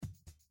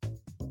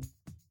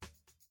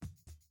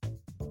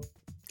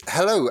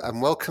Hello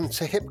and welcome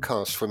to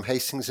Hipcast from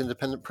Hastings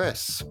Independent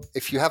Press.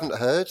 If you haven't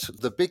heard,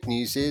 the big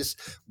news is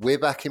we're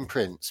back in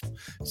print.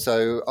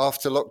 So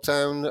after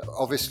lockdown,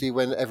 obviously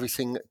when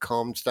everything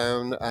calmed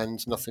down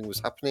and nothing was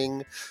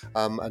happening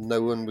and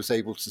no one was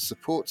able to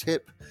support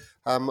HIP,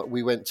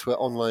 we went to it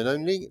online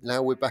only.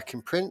 Now we're back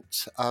in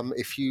print.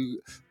 If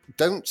you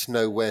don't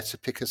know where to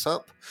pick us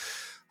up,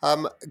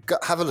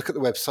 have a look at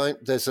the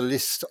website. There's a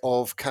list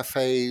of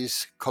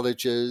cafes,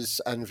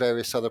 colleges, and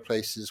various other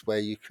places where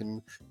you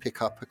can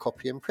pick up a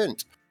copy in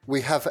print.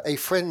 We have a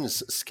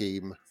Friends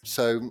scheme.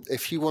 So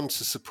if you want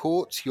to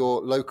support your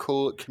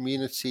local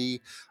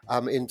community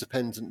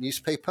independent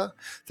newspaper,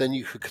 then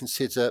you could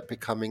consider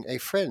becoming a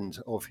friend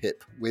of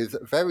HIP with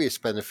various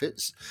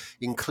benefits,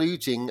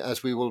 including,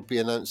 as we will be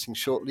announcing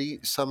shortly,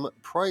 some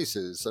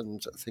prizes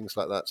and things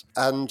like that.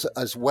 And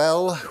as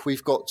well,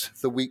 we've got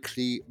the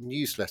weekly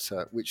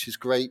newsletter, which is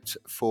great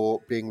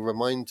for being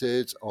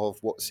reminded of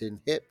what's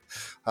in HIP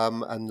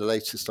and the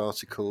latest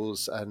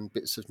articles and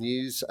bits of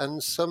news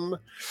and some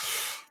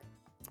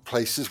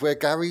places where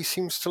Gary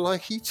seems to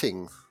like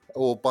eating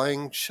or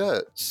buying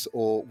shirts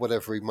or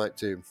whatever he might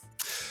do.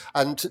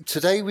 And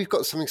today we've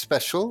got something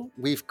special.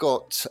 We've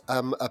got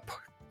a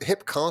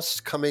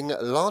Hipcast coming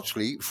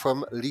largely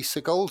from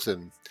Lisa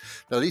Golden.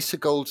 Now, Lisa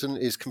Golden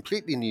is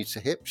completely new to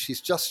HIP. She's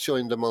just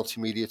joined the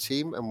multimedia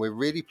team and we're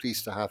really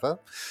pleased to have her.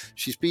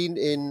 She's been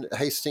in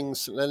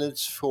Hastings St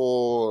Leonard's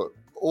for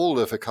all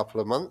of a couple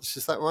of months.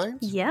 Is that right?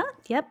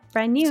 Yep,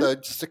 brand new. So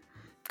just a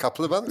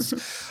couple of months.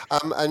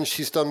 And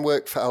she's done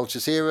work for Al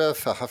Jazeera,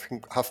 for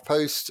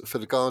HuffPost, for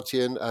The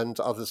Guardian and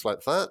others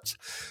like that.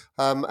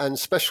 And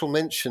special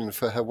mention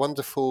for her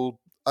wonderful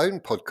own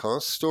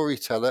podcast,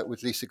 Storyteller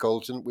with Lisa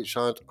Golden, which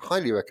I'd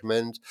highly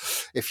recommend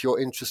if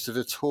you're interested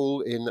at all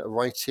in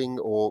writing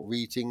or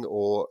reading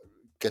or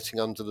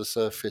getting under the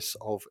surface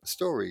of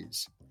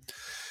stories.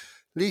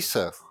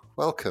 Lisa,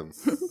 welcome.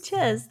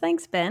 Cheers.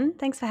 Thanks, Ben.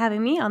 Thanks for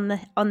having me on the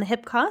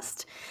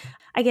Hipcast.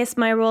 I guess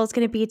my role is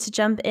going to be to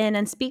jump in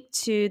and speak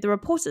to the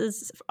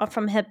reporters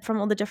from HIP from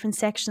all the different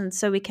sections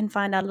so we can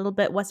find out a little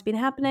bit what's been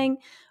happening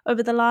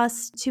over the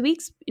last 2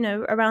 weeks,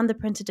 around the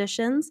print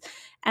editions.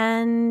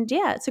 And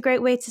yeah, it's a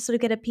great way to sort of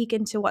get a peek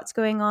into what's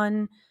going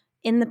on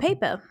in the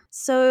paper.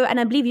 So, and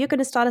I believe you're going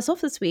to start us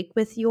off this week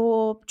with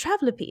your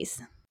traveller piece.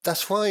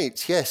 That's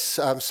right, yes.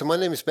 So my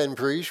name is Ben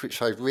Bruges,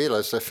 which I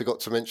realised I forgot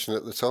to mention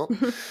at the top.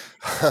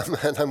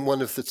 And I'm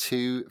one of the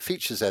two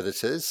features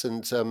editors.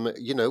 And,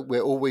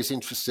 we're always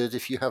interested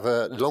if you have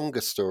a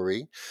longer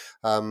story,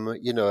 a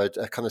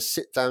kind of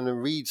sit down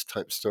and read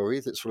type story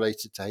that's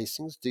related to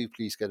Hastings, do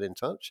please get in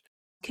touch.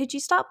 Could you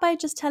start by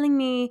just telling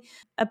me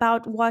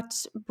about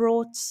what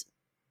brought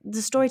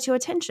the story to your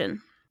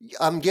attention?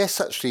 Yes,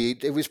 actually,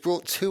 it was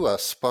brought to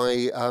us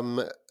by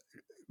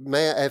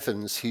Mayor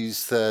Evans,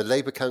 who's the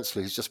Labour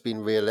councillor who's just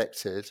been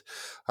re-elected,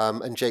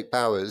 and Jake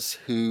Bowers,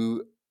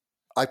 who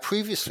I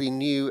previously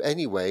knew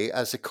anyway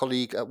as a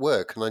colleague at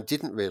work, and I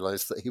didn't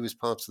realise that he was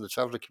part of the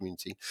traveller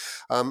community.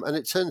 And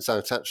it turns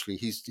out, actually,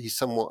 he's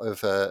somewhat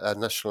of a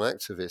national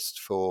activist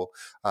for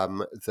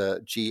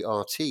the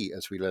GRT,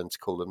 as we learn to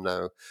call them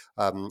now,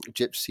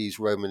 Gypsies,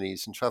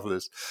 Romanis and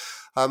Travellers.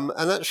 And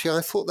actually, I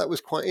thought that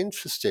was quite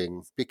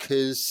interesting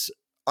because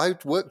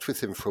I'd worked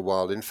with him for a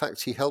while. In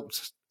fact, he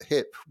helped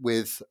HIP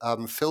with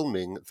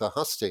filming the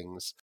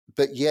hustings,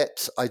 but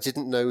yet I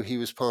didn't know he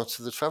was part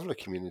of the traveller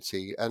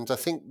community. And I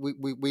think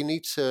we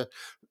need to,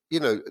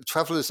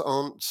 travellers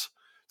aren't,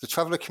 the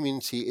traveller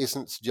community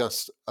isn't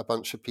just a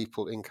bunch of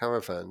people in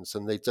caravans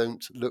and they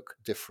don't look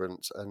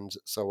different and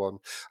so on.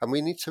 And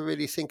we need to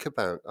really think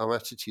about our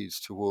attitudes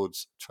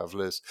towards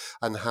travellers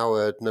and how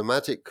a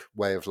nomadic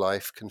way of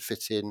life can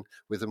fit in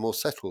with a more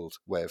settled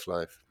way of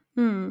life.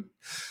 And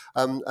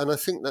I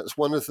think that's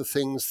one of the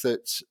things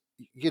that,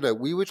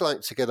 we would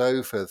like to get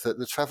over, that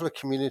the traveller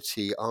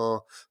community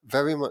are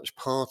very much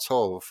part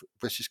of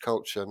British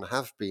culture and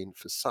have been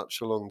for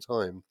such a long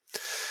time.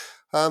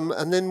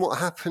 And then what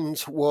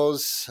happened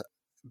was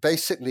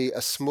basically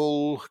a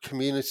small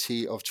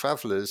community of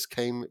travellers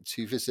came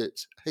to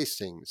visit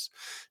Hastings.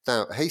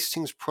 Now,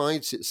 Hastings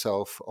prides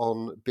itself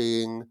on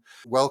being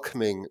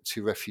welcoming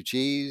to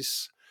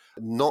refugees,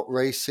 not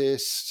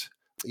racist.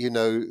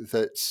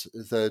 That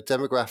the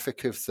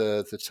demographic of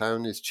the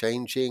town is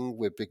changing.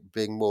 We're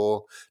being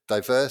more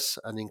diverse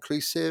and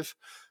inclusive.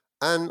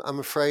 And I'm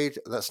afraid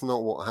that's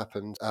not what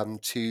happened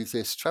to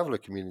this traveller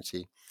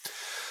community.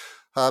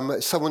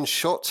 Someone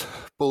shot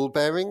ball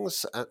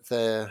bearings at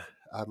their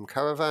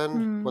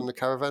caravan, one of the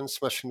caravans,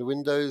 smashing the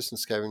windows and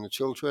scaring the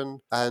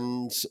children.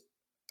 And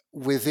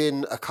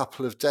within a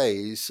couple of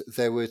days,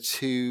 there were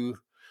 2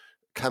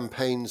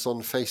 campaigns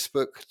on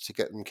Facebook to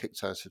get them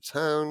kicked out of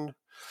town.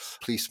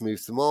 Police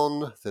moved them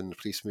on, then the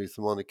police moved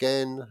them on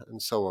again,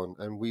 and so on.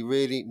 And we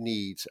really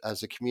need,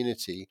 as a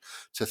community,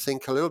 to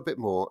think a little bit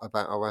more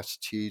about our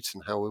attitudes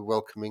and how we're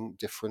welcoming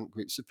different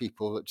groups of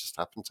people that just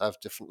happen to have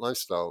different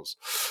lifestyles.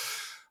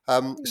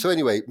 So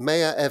anyway,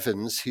 Mayor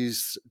Evans,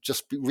 who's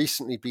just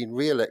recently been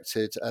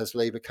re-elected as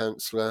Labour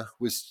councillor,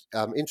 was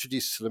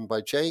introduced to them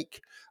by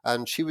Jake,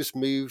 and she was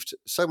moved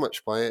so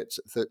much by it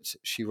that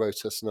she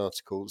wrote us an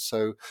article.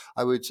 So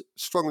I would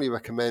strongly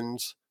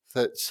recommend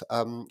that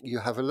you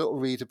have a little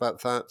read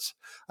about that,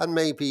 and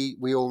maybe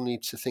we all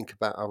need to think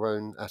about our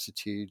own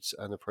attitudes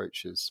and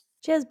approaches.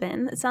 Cheers,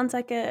 Ben. It sounds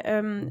like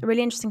a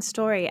really interesting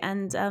story,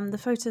 and the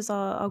photos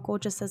are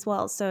gorgeous as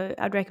well. So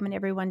I'd recommend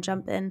everyone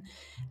jump in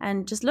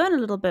and just learn a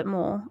little bit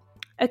more.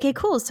 Okay,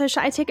 cool. So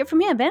shall I take it from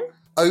here, Ben?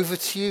 Over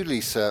to you,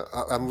 Lisa.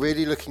 I'm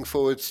really looking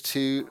forward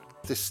to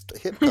this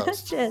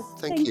Hipcast. Cheers.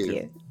 Thank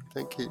you.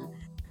 Thank you.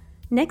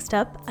 Next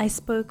up, I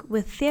spoke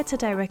with theatre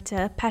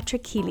director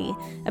Patrick Keeley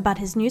about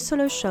his new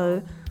solo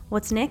show,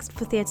 what's next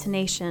for Theatre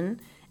Nation,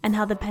 and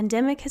how the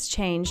pandemic has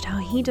changed how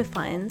he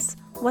defines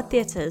what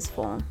theatre is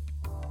for.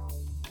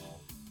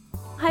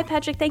 Hi,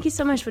 Patrick. Thank you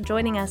so much for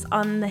joining us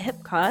on the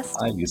Hipcast.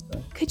 Hi,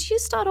 Lisa. Could you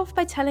start off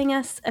by telling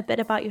us a bit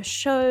about your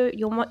show,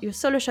 your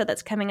solo show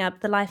that's coming up,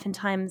 The Life and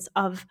Times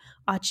of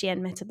Archie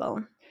and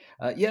Metabel?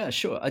 Yeah,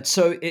 sure.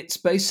 So it's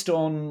based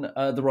on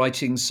the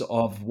writings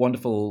of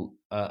wonderful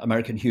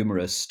American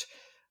humorist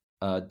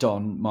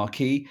Don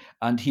Marquis,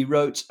 and he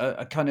wrote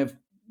a kind of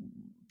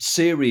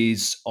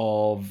series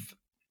of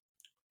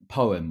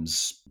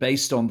poems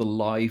based on the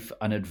life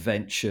and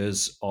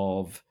adventures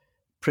of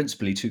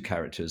principally two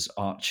characters,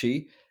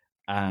 Archie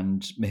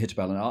and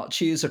Mehitabel. And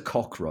Archie is a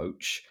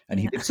cockroach, and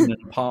he lives in an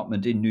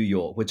apartment in New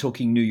York. We're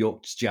talking New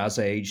York's jazz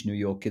age, New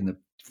York in the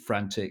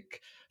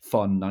frantic,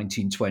 fun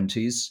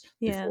 1920s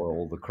before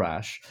all the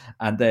crash.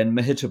 And then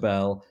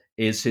Mehitabel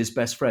is his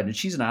best friend, and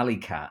she's an alley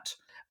cat.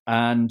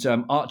 And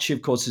Archie,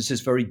 of course, is this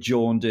very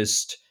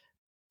jaundiced.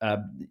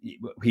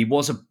 He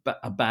was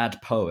a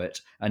bad poet,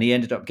 and he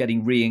ended up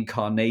getting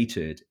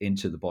reincarnated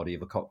into the body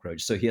of a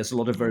cockroach. So he has a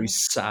lot of very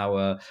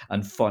sour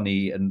and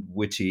funny and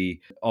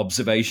witty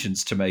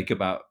observations to make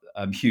about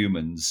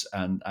humans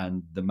and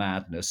the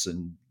madness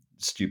and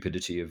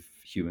stupidity of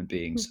human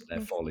beings and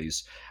their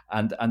follies.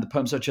 And the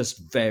poems are just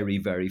very,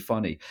 very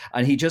funny.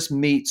 And he just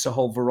meets a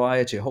whole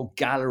variety, a whole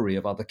gallery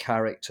of other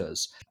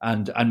characters.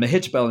 And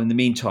Mehitabel, in the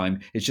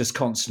meantime, is just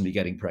constantly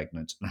getting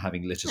pregnant and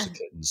having litters of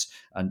kittens.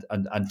 And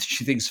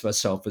she thinks of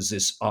herself as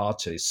this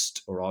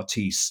artist or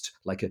artiste.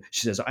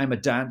 She says, I'm a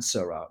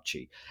dancer,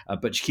 Archie.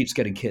 But she keeps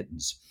getting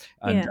kittens.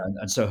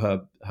 And so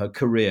her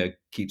career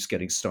keeps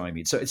getting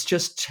stymied. So it's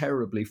just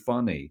terribly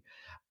funny.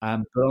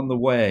 But on the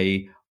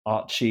way,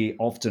 Archie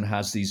often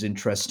has these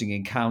interesting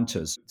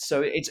encounters.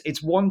 So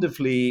it's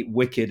wonderfully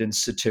wicked and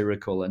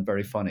satirical and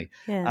very funny.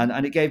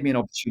 And it gave me an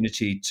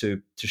opportunity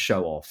to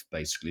show off,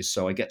 basically.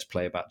 So I get to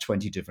play about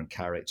 20 different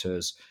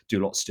characters,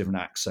 do lots of different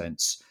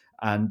accents.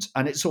 And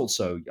it's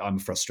also, I'm a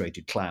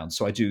frustrated clown.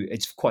 So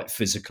it's quite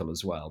physical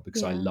as well,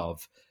 because I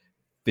love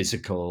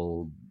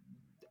physical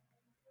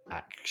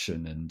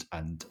action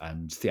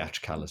and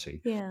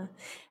theatricality. Yeah.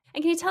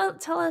 And can you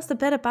tell us a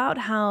bit about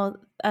how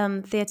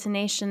Theatre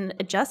Nation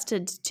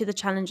adjusted to the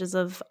challenges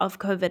of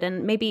COVID,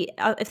 and maybe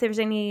if there's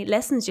any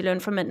lessons you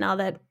learned from it now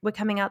that we're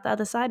coming out the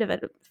other side of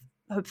it,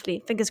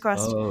 hopefully, fingers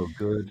crossed. Oh,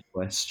 good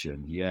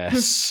question.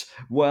 Yes.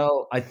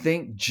 Well, I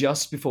think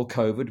just before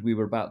COVID, we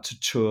were about to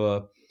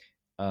tour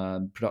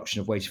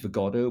production of Waiting for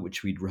Godot,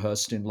 which we'd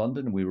rehearsed in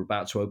London, and we were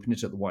about to open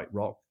it at the White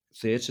Rock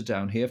Theatre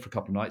down here for a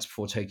couple of nights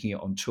before taking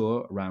it on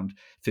tour around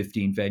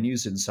 15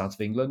 venues in the south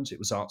of England. It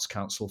was Arts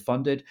Council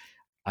funded,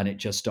 and it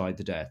just died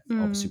the death.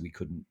 Obviously, we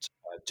couldn't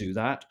do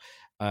that.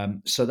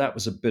 So that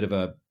was a bit of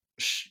the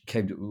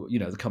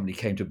company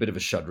came to a bit of a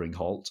shuddering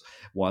halt,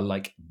 while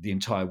like the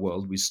entire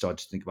world, we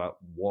started to think about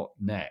what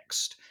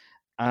next.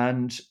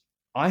 And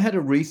I had a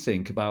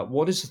rethink about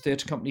what is the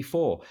theatre company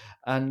for?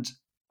 And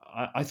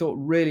I thought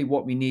really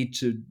what we need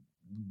to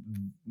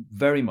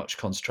very much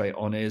concentrate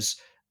on is,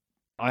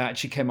 I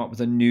actually came up with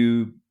a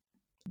new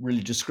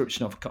really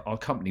description of our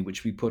company,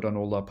 which we put on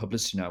all our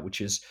publicity now, which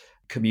is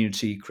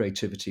community,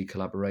 creativity,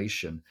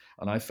 collaboration.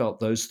 And I felt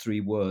those three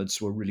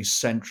words were really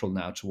central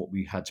now to what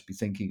we had to be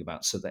thinking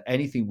about, so that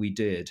anything we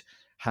did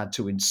had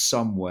to in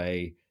some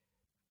way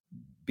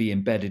be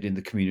embedded in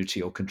the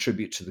community or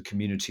contribute to the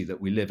community that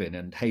we live in.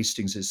 And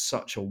Hastings is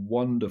such a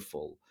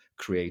wonderful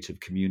creative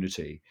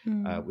community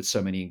with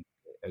so many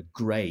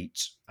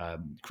great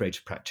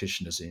creative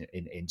practitioners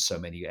in so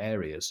many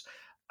areas.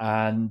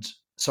 And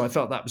so I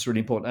felt that was really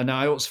important. And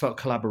I also felt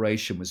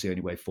collaboration was the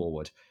only way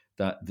forward.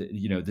 That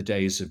the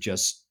days of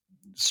just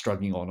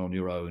struggling on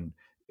your own,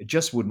 it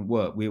just wouldn't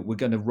work. We're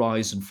going to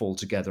rise and fall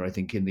together, I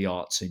think, in the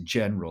arts in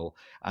general,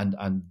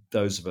 and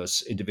those of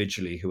us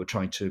individually who are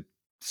trying to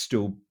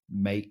still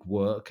make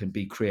work and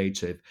be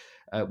creative,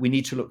 we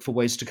need to look for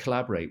ways to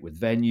collaborate with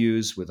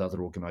venues, with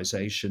other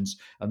organizations.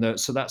 And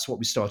so that's what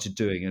we started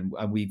doing.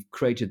 And we've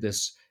created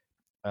this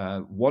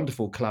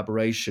wonderful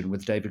collaboration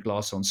with David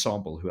Glass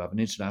Ensemble, who have an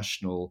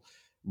international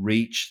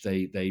reach.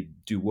 They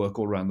do work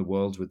all around the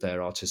world with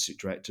their artistic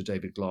director,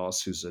 David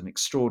Glass, who's an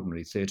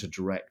extraordinary theatre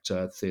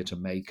director, theatre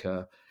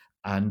maker,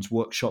 and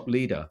workshop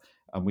leader.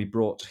 And we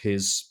brought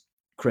his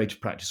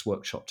creative practice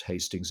workshop to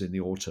Hastings in the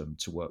autumn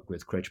to work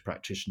with creative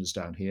practitioners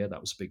down here.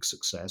 That was a big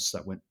success.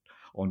 That went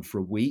on for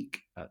a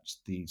week at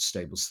the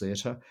Stables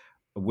Theatre,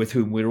 with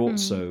whom we're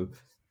also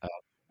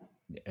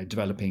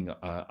developing,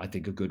 I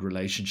think, a good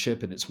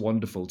relationship. And it's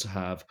wonderful to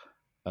have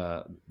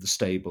the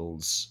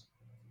Stables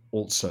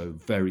also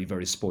very,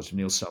 very supportive.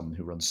 Neil Salmon,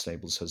 who runs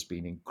Stables, has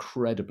been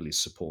incredibly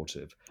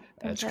supportive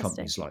to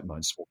companies like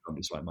mine, small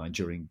companies like mine,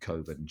 during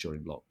COVID and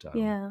during lockdown.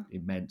 Yeah,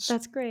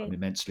 that's great. I'm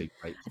immensely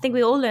grateful. I think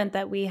we all learned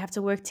that we have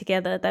to work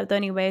together, that the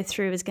only way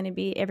through is going to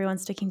be everyone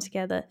sticking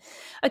together.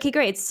 Okay,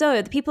 great.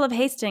 So the people of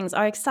Hastings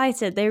are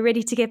excited. They're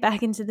ready to get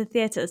back into the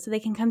theatre so they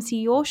can come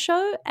see your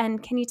show.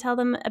 And can you tell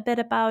them a bit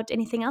about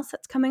anything else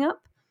that's coming up?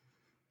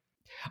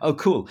 Oh,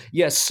 cool.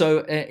 Yes.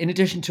 So in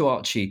addition to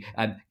Archie,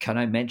 can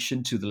I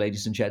mention to the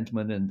ladies and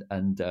gentlemen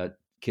and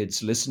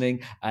kids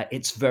listening,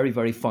 it's very,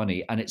 very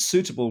funny, and it's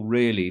suitable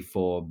really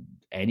for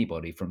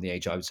anybody from the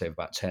age, I would say, of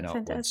about 10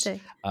 Fantastic.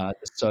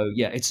 upwards. So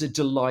yeah, it's a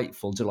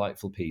delightful,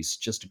 delightful piece,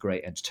 just a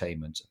great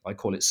entertainment. I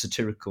call it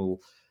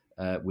satirical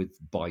with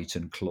bite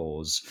and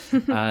claws.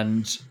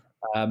 And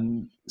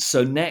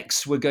so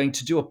next we're going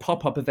to do a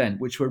pop-up event,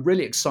 which we're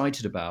really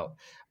excited about.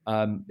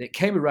 It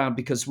came around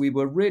because we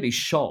were really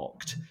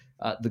shocked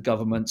at the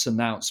government's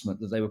announcement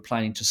that they were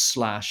planning to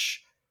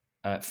slash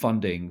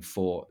funding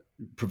for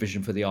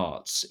provision for the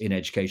arts in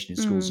education in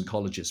schools and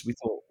colleges. We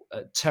thought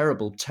a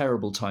terrible,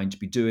 terrible time to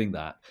be doing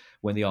that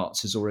when the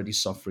arts is already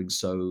suffering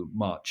so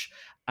much.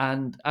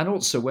 And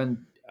also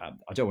when,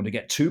 I don't want to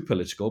get too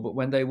political, but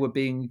when they were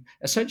being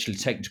essentially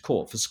taken to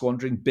court for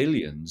squandering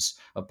billions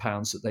of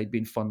pounds that they'd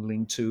been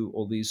funneling to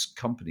all these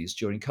companies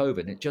during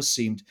COVID. It just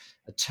seemed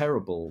a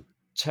terrible,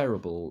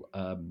 terrible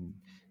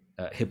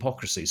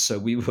hypocrisy. So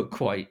we were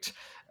quite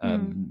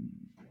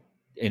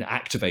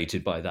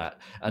inactivated by that.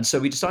 And so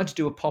we decided to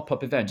do a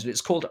pop-up event, and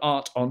it's called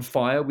Art on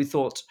Fire. We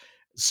thought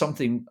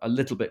something a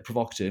little bit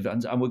provocative,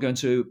 and we're going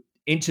to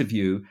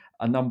interview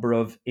a number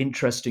of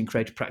interesting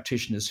creative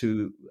practitioners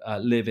who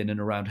live in and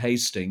around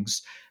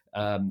Hastings,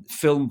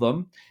 film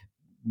them,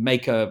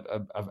 make a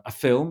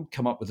film,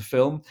 come up with a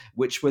film,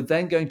 which we're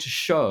then going to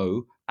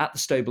show at the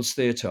Stables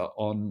Theatre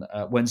on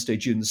Wednesday,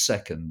 June the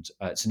 2nd.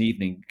 It's an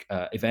evening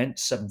event,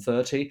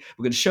 7:30.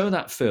 We're going to show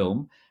that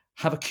film,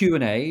 have a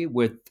Q&A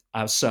with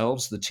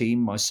ourselves, the team,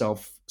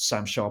 myself,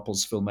 Sam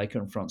Sharples, filmmaker,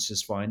 and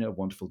Francis Viner, a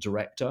wonderful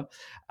director.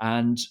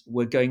 And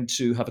we're going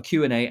to have a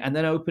Q&A and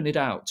then open it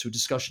out to a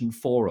discussion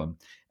forum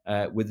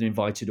with an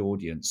invited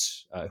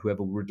audience,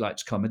 whoever would like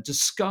to come and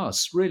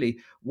discuss really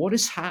what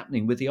is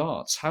happening with the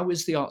arts. How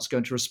is the arts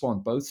going to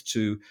respond both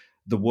to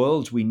the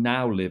world we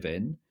now live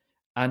in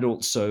and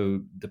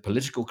also the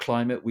political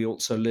climate we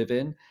also live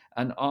in?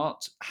 And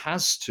art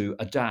has to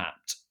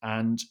adapt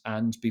and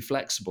be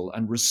flexible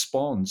and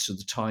respond to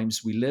the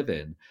times we live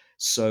in.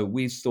 So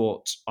we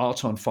thought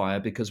Art on Fire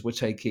because we're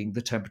taking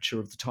the temperature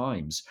of the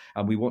times,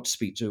 and we want to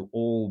speak to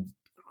all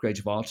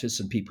creative artists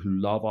and people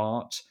who love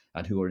art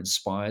and who are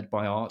inspired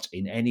by art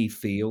in any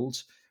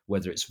field,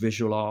 whether it's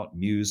visual art,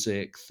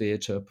 music,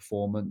 theatre,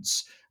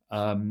 performance.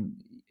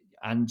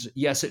 And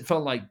yes, it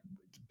felt like,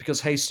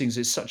 because Hastings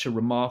is such a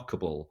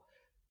remarkable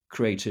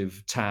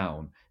creative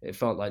town, it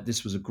felt like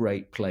this was a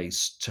great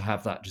place to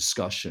have that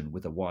discussion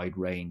with a wide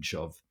range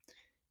of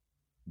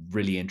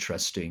really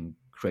interesting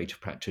creative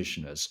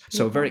practitioners.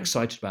 So we're very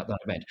excited about that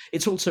event.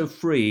 It's also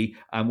free,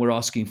 and we're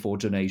asking for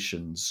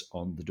donations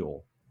on the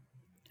door.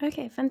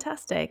 Okay,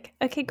 fantastic.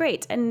 Okay,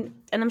 great. And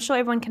I'm sure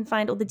everyone can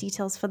find all the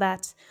details for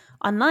that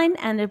online,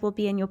 and it will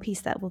be in your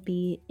piece that will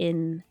be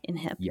in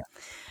HIP. Yeah.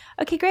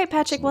 Okay, great,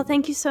 Patrick. Absolutely. Well,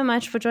 thank you so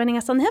much for joining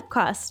us on the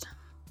HIPcast.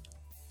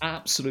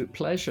 Absolute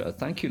pleasure.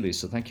 Thank you,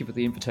 Lisa. Thank you for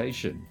the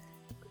invitation.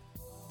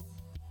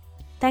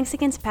 Thanks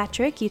again to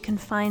Patrick. You can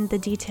find the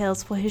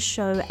details for his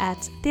show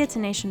at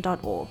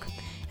theatrenation.org,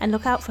 and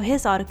look out for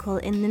his article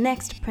in the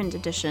next print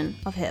edition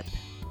of HIP.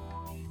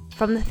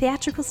 From the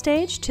theatrical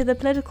stage to the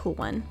political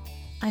one,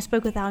 I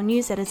spoke with our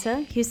news editor,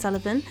 Hugh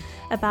Sullivan,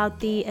 about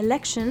the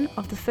election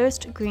of the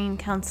first Green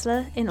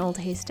councillor in Old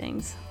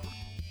Hastings.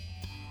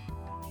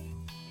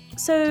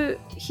 So,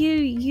 Hugh,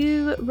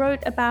 you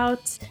wrote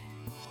about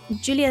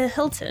Julia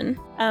Hilton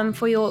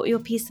for your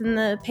piece in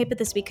the paper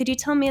this week. Could you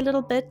tell me a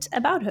little bit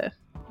about her?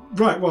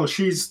 Right, well,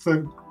 she's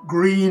the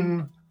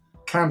Green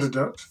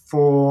candidate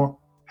for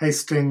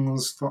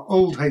Hastings, for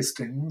Old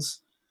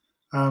Hastings,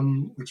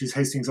 which is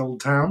Hastings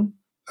Old Town.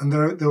 And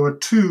there were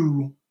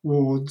two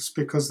wards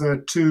because there are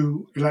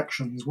two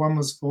elections. One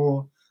was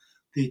for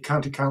the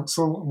county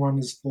council and one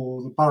is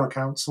for the borough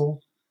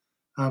council.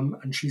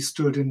 And she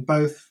stood in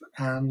both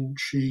and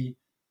she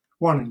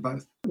won in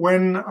both.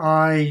 When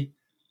I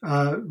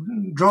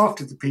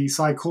drafted the piece,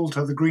 I called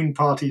her the Green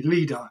Party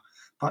leader,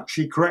 but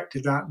she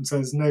corrected that and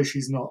says, no,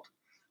 she's not.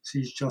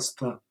 She's just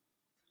the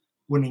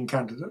winning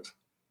candidate.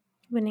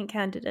 Winning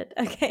candidate.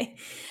 Okay.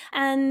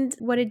 And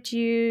what did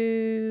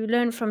you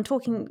learn from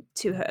talking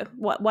to her?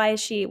 Why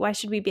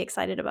should we be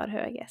excited about her,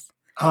 I guess?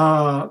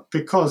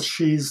 Because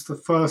she's the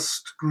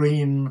first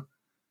Green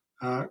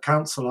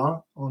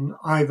councillor on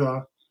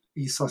either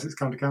East Sussex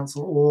County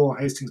Council or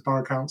Hastings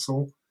Borough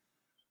Council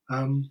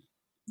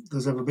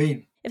there's ever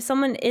been. if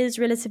someone is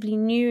relatively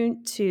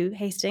new to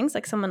Hastings,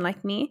 like someone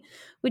like me,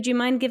 would you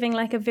mind giving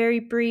like a very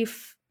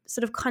brief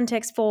sort of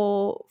context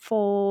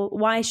for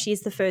why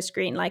she's the first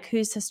Green? Like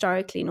who's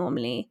historically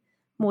normally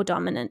more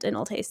dominant in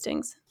Old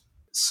Hastings?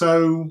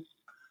 So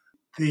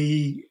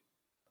the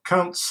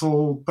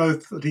council,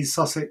 both at East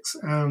Sussex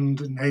and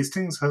in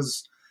Hastings,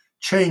 has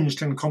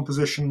changed in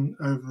composition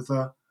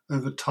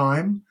over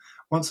time.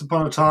 Once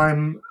upon a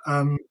time,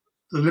 the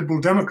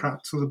Liberal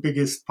Democrats were the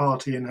biggest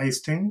party in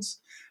Hastings.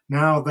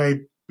 Now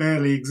they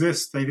barely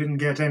exist. They didn't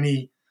get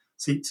any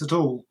seats at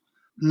all.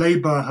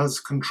 Labour has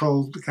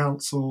controlled the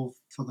council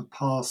for the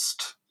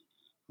past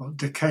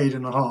decade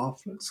and a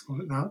half, let's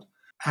call it that.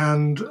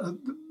 And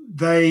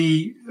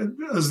they,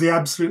 as the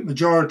absolute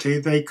majority,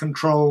 they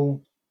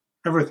control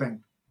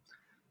everything.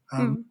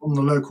 On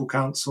the local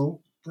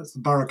council, that's the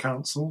borough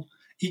council.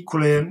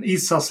 Equally, in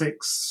East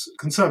Sussex,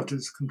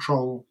 Conservatives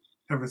control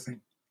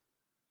everything.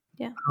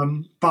 Yeah.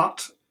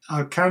 But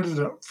a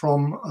candidate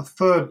from a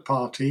third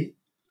party,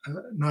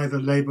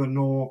 neither Labour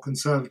nor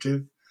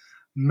Conservative,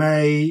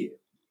 may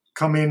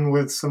come in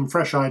with some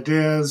fresh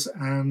ideas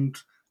and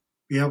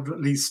be able to,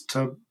 at least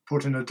to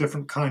put in a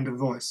different kind of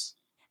voice.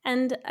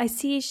 And I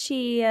see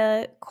she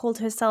called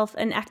herself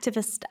an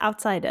activist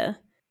outsider.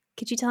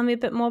 Could you tell me a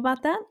bit more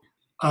about that?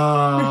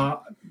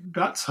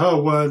 That's her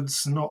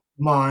words, not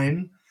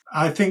mine.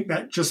 I think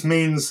that just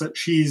means that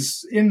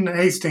she's in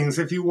Hastings.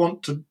 If you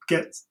want to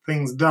get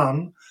things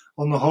done,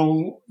 on the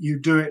whole,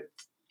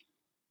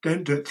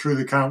 don't do it through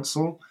the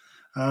council.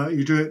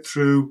 You do it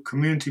through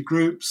community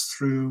groups,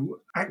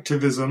 through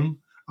activism,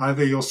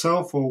 either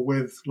yourself or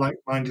with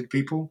like-minded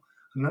people,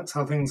 and that's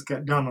how things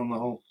get done on the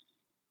whole.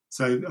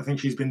 So I think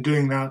she's been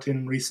doing that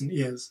in recent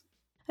years.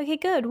 Okay,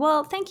 good.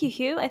 Well, thank you,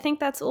 Hugh. I think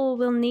that's all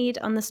we'll need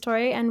on the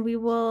story, and we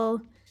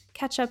will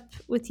catch up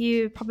with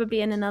you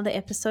probably in another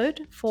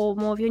episode for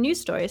more of your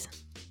news stories.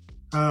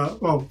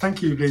 Well,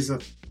 thank you, Lisa.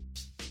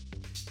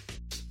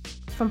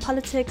 From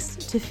politics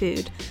to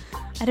food.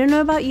 I don't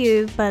know about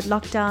you, but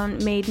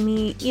lockdown made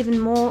me even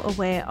more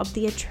aware of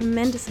the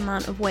tremendous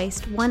amount of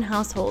waste one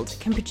household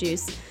can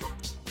produce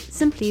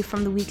simply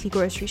from the weekly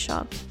grocery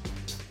shop.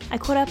 I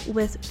caught up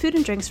with food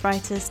and drinks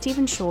writer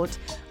Stephen Short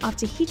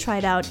after he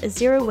tried out a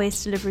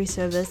zero-waste delivery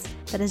service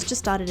that has just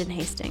started in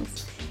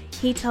Hastings.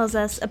 He tells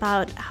us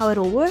about how it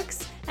all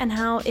works and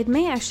how it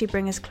may actually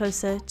bring us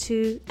closer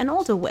to an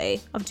older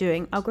way of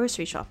doing our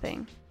grocery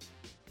shopping.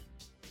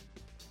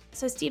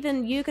 So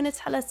Stephen, you're going to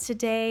tell us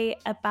today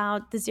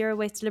about the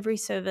zero-waste delivery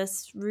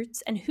service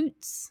Roots and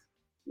Hoots.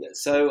 Yeah,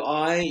 so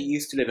I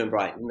used to live in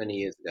Brighton many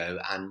years ago,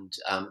 and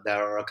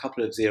there are a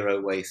couple of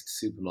zero-waste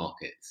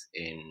supermarkets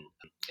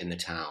in the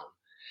town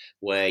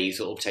where you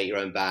sort of take your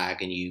own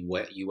bag and you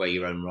weigh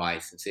your own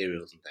rice and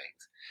cereals and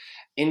things.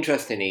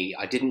 Interestingly,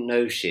 I didn't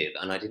know Shiv,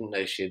 and I didn't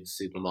know Shiv's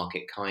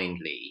supermarket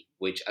Kindly,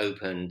 which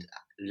opened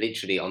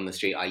literally on the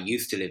street I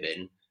used to live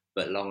in,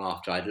 but long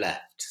after I'd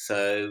left.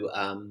 So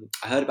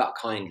I heard about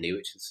Kindly,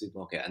 which is a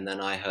supermarket, and then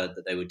I heard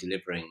that they were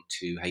delivering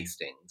to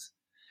Hastings,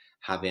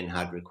 having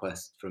had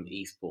requests from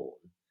Eastbourne.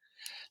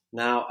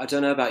 Now, I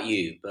don't know about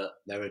you, but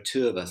there are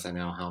two of us in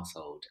our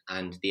household,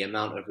 and the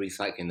amount of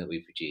recycling that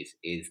we produce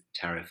is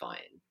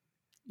terrifying.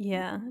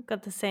 Yeah,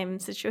 got the same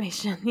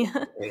situation.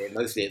 Yeah.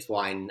 Mostly it's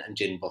wine and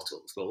gin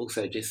bottles, but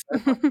also just so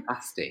much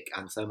plastic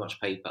and so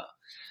much paper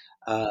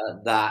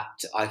that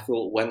I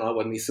thought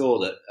when we saw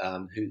that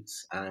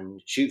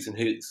Shoots and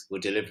Hoots were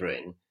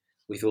delivering,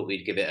 we thought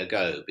we'd give it a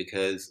go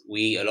because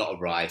we eat a lot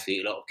of rice, we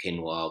eat a lot of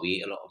quinoa, we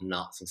eat a lot of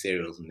nuts and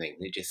cereals and things.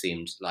 It just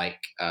seemed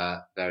like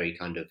very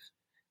kind of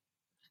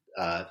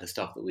the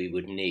stuff that we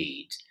would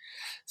need.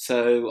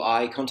 So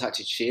I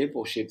contacted Shiv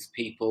or Shiv's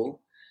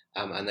people,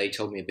 and they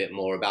told me a bit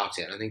more about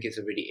it. And I think it's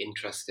a really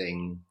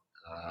interesting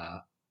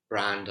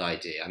brand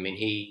idea. I mean,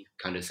 he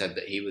kind of said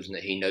that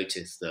he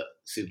noticed that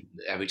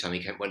every time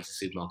he went to the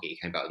supermarket, he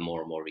came back with more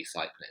and more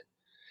recycling.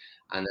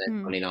 And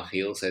then, funny enough,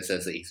 he also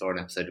says that he saw an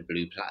episode of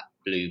Blue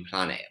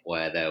Planet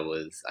where there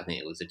was, I think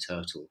it was a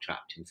turtle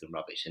trapped in some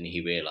rubbish, and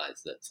he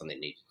realised that something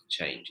needed to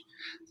change.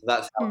 So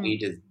that's how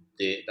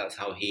that's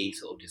how he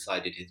sort of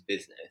decided his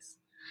business.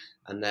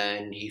 And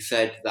then he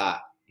said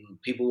that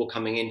people were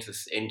coming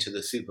into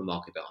the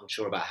supermarket but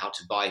unsure about how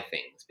to buy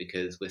things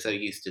because we're so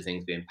used to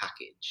things being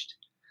packaged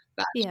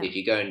that if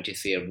you go and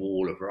just see a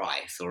wall of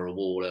rice or a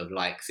wall of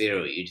like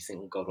cereal, you just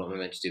think, oh God, what am I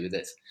meant to do with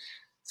this?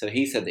 So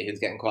he said that he was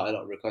getting quite a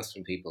lot of requests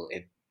from people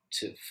if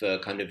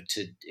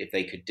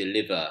they could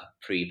deliver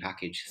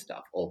pre-packaged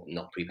stuff, or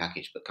not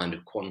pre-packaged, but kind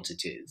of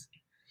quantities.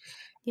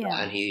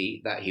 Yeah. And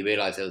he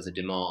realised there was a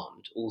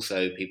demand.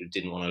 Also, people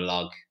didn't want to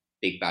lug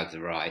big bags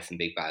of rice and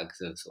big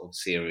bags of sort of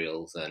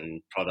cereals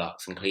and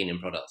products and cleaning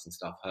products and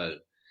stuff home.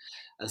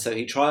 And so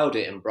he trialled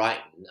it in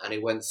Brighton, and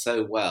it went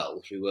so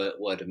well through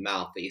word of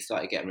mouth that he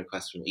started getting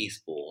requests from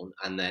Eastbourne.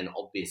 And then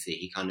obviously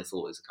he kind of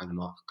thought it was a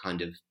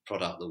kind of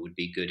product that would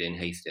be good in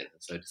Hastings,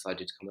 so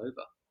decided to come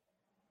over.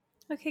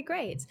 Okay,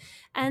 great.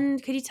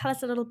 And could you tell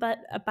us a little bit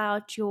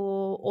about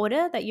your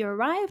order that you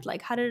arrived?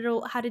 Like, how did it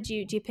all? How did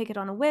you do? You pick it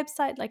on a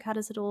website? Like, how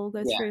does it all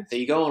go through? So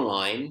you go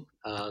online.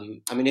 I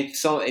mean,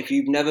 if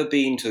you've never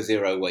been to a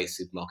zero waste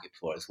supermarket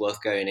before, it's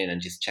worth going in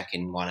and just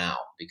checking one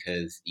out,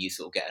 because you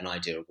sort of get an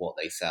idea of what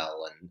they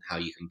sell and how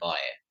you can buy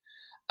it.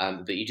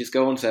 But you just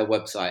go onto their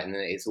website, and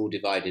then it's all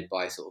divided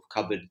by sort of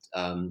cupboard,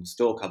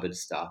 store cupboard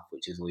stuff,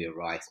 which is all your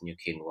rice and your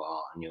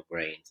quinoa and your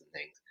grains and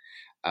things,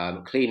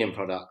 cleaning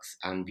products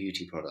and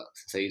beauty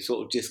products. So you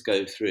sort of just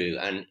go through,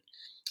 and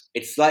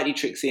it's slightly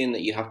tricksy in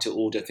that you have to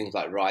order things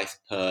like rice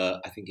per,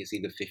 I think it's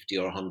either 50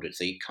 or 100.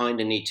 So you kind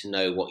of need to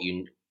know what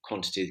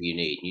quantities you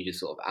need, and you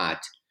just sort of add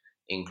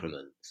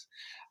increments.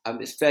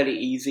 It's fairly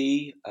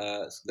easy.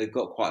 So they've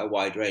got quite a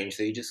wide range.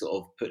 So you just sort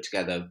of put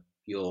together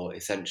your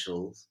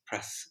essentials,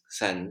 press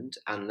send,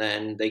 and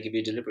then they give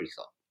you a delivery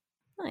slot.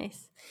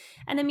 Nice.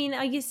 And I mean,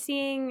 are you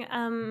seeing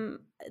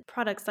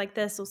products like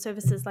this or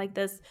services like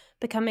this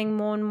becoming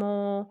more and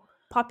more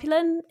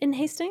popular in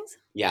Hastings?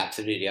 Yeah,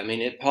 absolutely. I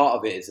mean, part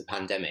of it is a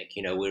pandemic.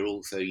 We're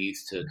all so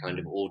used to kind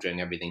of ordering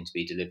everything to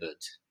be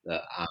delivered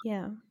that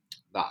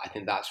I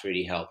think that's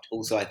really helped.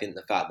 Also, I think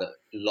the fact that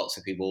lots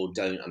of people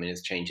don't, I mean,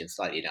 it's changing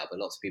slightly now, but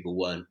lots of people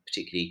weren't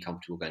particularly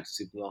comfortable going to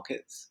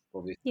supermarkets for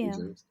obvious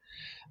reasons.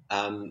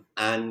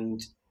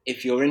 And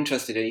if you're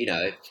interested in,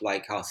 if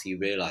like us, you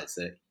realise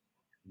that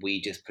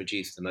we just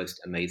produce the most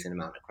amazing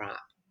amount of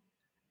crap.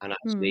 And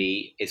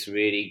actually, it's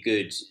really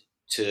good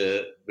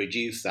to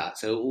reduce that.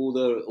 So all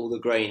the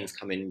grains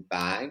come in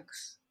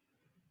bags,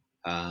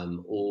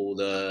 all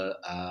the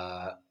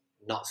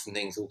nuts and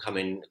things all come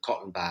in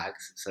cotton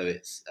bags. So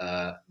it's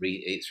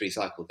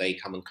recycled. They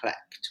come and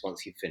collect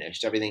once you've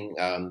finished everything.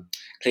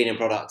 Cleaning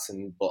products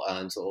and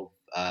sort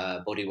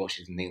of body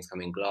washes and things come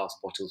in glass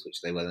bottles,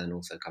 which they will then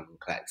also come and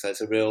collect. So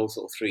it's a real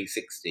sort of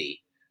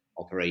 360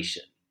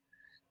 operation.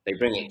 They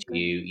bring it to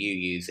you, you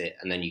use it,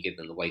 and then you give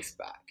them the waste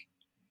back.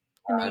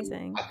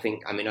 Amazing. I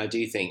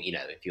do think,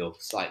 if you're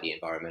slightly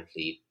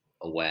environmentally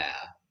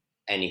aware,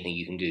 anything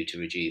you can do to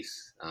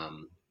reduce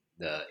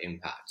the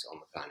impact on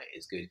the planet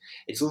is good.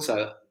 It's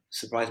also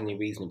surprisingly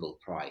reasonable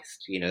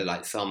priced.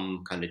 Like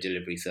some kind of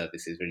delivery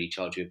services really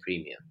charge you a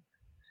premium.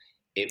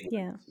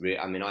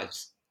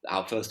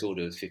 Our first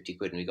order was 50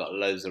 quid, and we got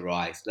loads of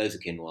rice, loads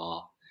of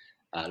quinoa,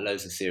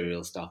 loads of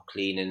cereal stuff,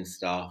 cleaning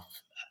stuff,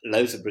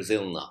 loads of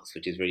Brazil nuts,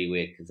 which is really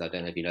weird because I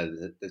don't know if you know,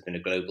 there's been a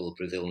global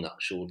Brazil nut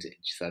shortage,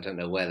 so I don't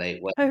know where they.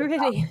 Oh,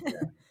 really?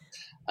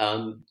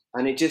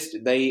 And it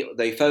just they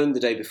phoned the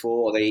day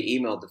before, or they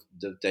emailed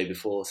the day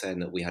before saying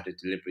that we had a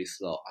delivery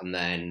slot, and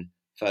then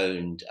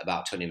phoned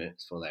about 20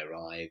 minutes before they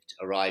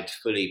arrived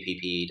fully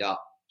PPE'd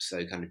up,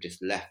 so kind of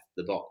just left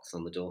the box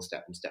on the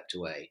doorstep and stepped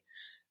away.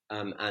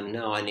 And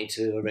now I need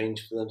to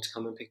arrange for them to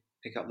come and pick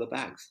up the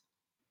bags.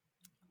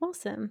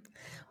 Awesome.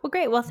 Well,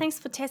 great. Well, thanks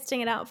for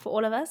testing it out for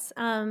all of us.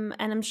 And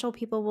I'm sure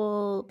people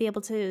will be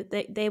able to,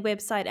 their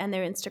website and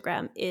their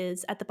Instagram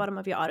is at the bottom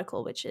of your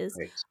article, which is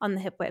on the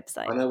HIP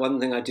website. I know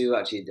one thing I do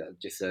actually,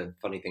 just a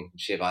funny thing from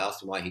Shiv, I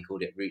asked him why he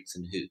called it Roots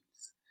and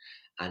Hoots.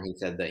 And he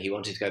said that he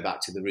wanted to go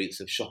back to the roots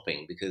of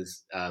shopping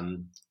because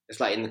it's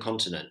like in the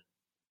continent,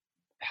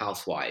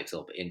 housewives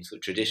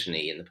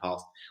traditionally in the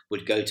past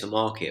would go to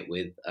market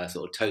with a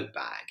sort of tote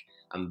bag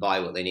and buy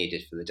what they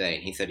needed for the day.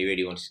 And he said he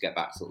really wanted to get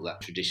back to sort of that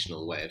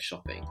traditional way of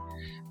shopping.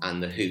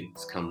 And the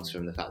hoots comes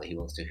from the fact that he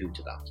wants to hoot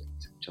about it,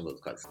 which I thought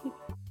was quite sweet.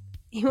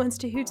 He wants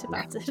to hoot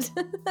about it.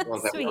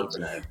 That's sweet. Want to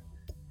know.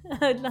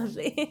 Oh,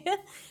 lovely.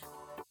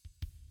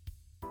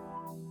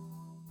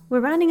 We're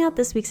rounding out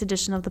this week's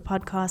edition of the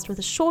podcast with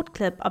a short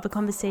clip of a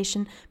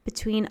conversation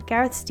between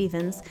Gareth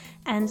Stevens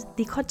and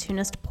the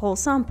cartoonist Paul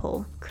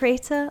Sample,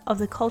 creator of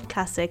the cult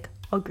classic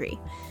Ogre.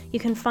 You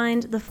can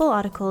find the full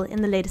article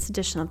in the latest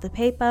edition of the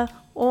paper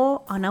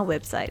or on our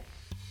website.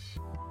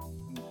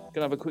 Going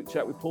to have a quick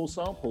chat with Paul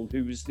Sample,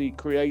 who is the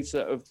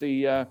creator of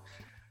the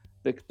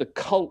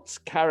cult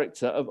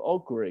character of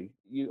Ogre.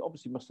 You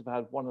obviously must have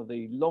had one of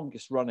the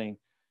longest running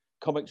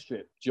comic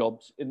strip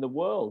jobs in the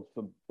world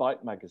for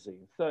Byte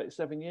magazine.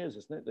 37 years,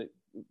 isn't it?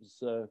 It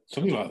was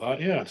something like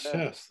that. Yes.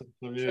 So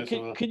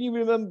can you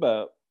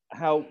remember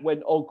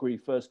when Ogre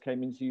first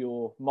came into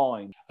your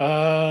mind?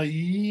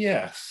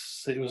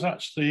 Yes, it was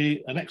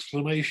actually an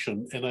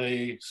exclamation in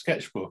a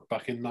sketchbook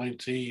back in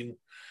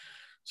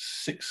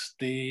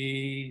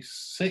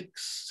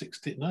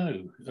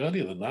 1966,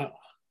 earlier than that.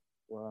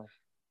 Wow.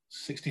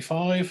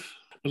 65.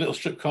 A little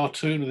strip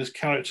cartoon with this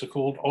character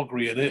called Ogre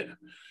in it,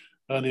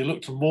 and he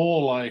looked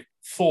more like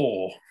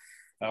Thor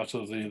out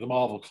of the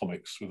Marvel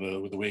comics with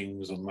the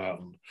wings and that.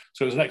 And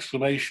so it was an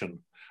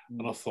exclamation,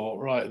 and I thought,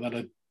 right, and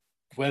then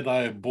when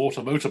I bought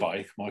a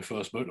motorbike, my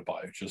first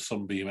motorbike, which was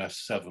Sunbeam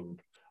S7,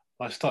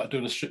 I started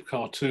doing a strip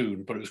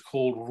cartoon, but it was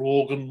called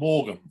Rorgan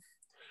Morgan.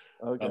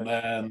 Okay. And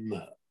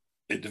then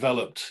it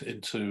developed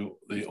into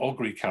the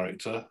Ogre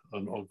character,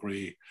 and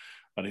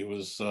it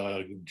was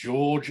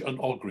George and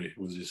Ogre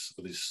was his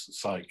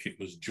sidekick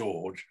was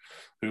George,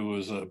 who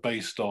was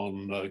based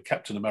on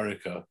Captain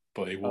America,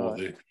 but he wore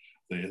the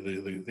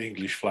the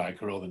English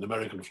flag rather than the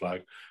American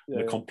flag,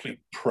 a complete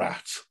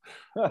prat.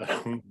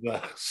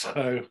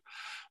 So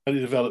and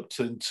he developed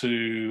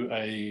into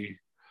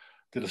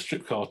did a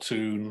strip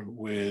cartoon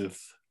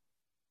with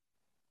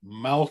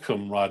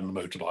Malcolm riding a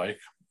motorbike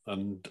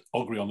and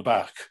Ogri on the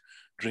back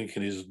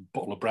drinking his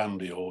bottle of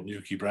brandy or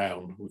Nuki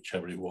Brown,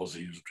 whichever it was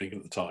he was drinking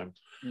at the time.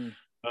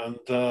 And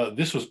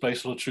this was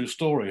based on a true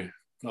story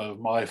of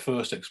my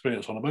first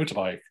experience on a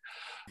motorbike,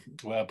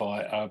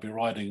 whereby I'd be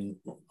riding,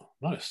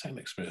 second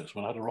experience,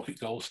 when I had a Rocket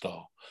Gold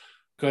Star,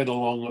 going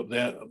along up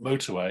the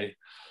motorway,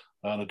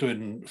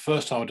 and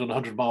first time I'd done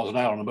 100 miles an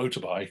hour on a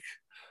motorbike,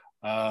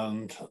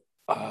 and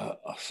I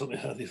suddenly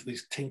heard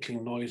these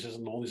tinkling noises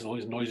and all these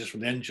noises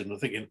from the engine. I'm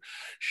thinking,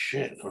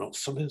 shit,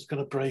 something's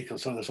going to break.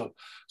 So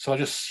I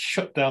just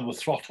shut down the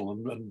throttle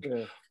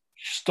and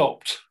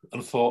stopped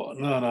and thought,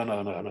 no,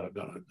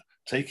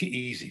 take it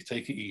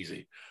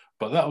easy.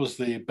 But that was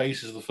the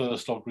basis of the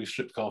first Ogri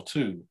strip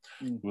cartoon.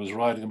 Was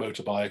riding a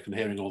motorbike and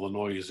hearing all the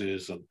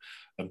noises and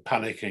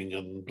panicking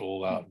and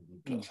all that.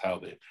 That's how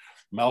the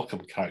Malcolm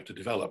character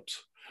developed.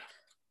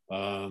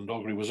 And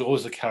Ogri was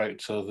always the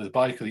character, the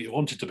biker that you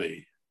wanted to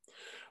be.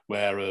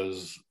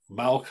 Whereas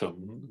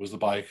Malcolm was the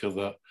biker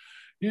that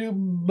you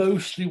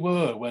mostly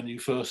were when you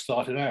first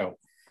started out.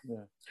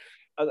 Yeah.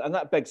 And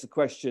that begs the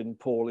question,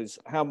 Paul, is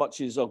how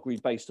much is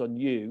Ogri based on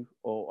you,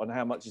 or on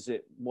how much is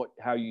it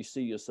how you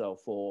see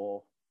yourself?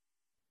 Or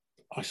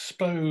I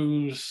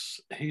suppose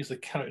he's the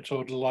character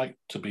I'd like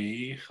to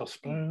be, I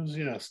suppose,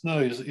 yes.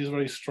 No, he's a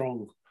very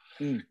strong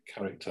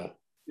character.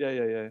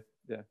 Yeah.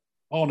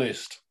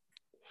 Honest.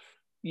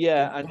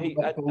 Yeah, and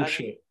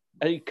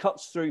he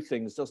cuts through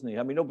things, doesn't he?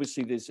 I mean,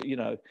 obviously, there's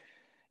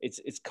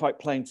it's quite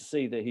plain to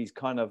see that he's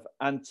kind of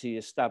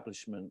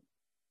anti-establishment.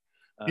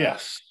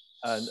 Yes,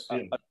 and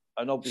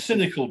obviously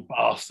cynical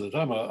bastard.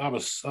 I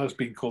was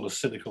being called a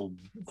cynical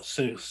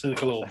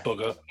old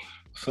bugger.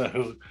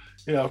 So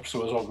yeah, I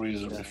suppose Ogri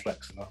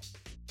reflects that.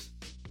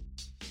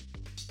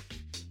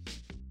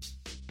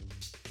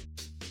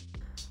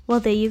 Well,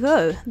 there you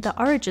go, the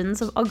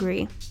origins of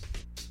Ogri.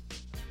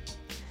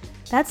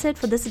 That's it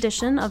for this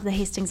edition of the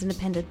Hastings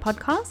Independent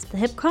Podcast, the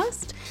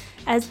Hipcast.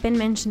 As Ben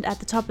mentioned at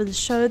the top of the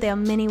show, there are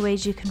many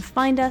ways you can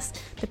find us.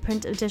 The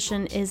print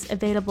edition is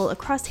available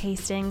across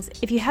Hastings.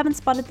 If you haven't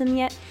spotted them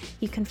yet,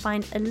 you can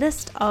find a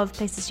list of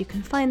places you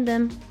can find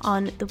them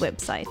on the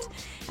website.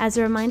 As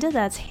a reminder,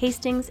 that's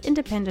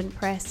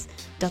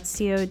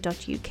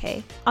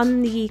hastingsindependentpress.co.uk.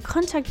 On the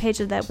contact page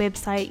of that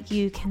website,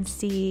 you can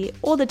see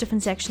all the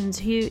different sections,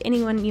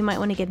 anyone you might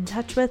want to get in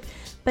touch with.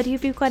 But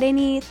if you've got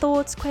any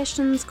thoughts,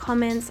 questions,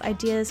 comments,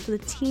 ideas for the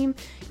team,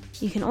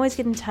 you can always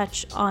get in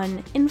touch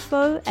on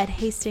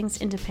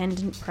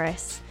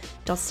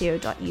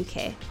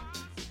info@hastingsindependentpress.co.uk.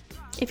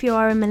 If you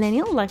are a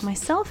millennial like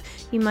myself,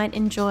 you might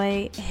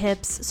enjoy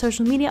HIP's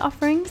social media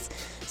offerings.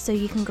 So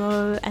you can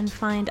go and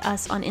find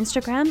us on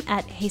Instagram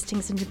at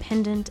Hastings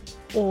Independent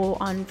or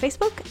on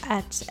Facebook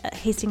at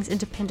Hastings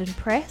Independent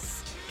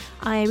Press.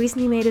 I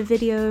recently made a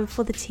video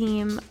for the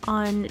team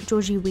on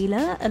Georgie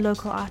Wheeler, a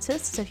local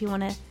artist. So if you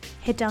want to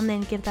head down there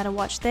and give that a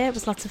watch there, it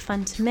was lots of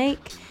fun to make.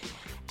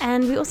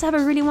 And we also have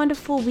a really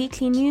wonderful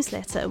weekly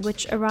newsletter,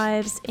 which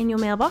arrives in your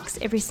mailbox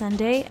every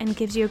Sunday and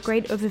gives you a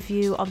great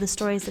overview of the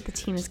stories that the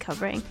team is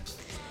covering.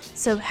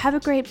 So have a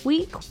great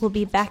week. We'll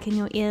be back in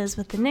your ears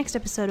with the next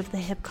episode of the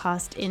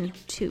Hipcast in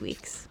 2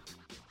 weeks.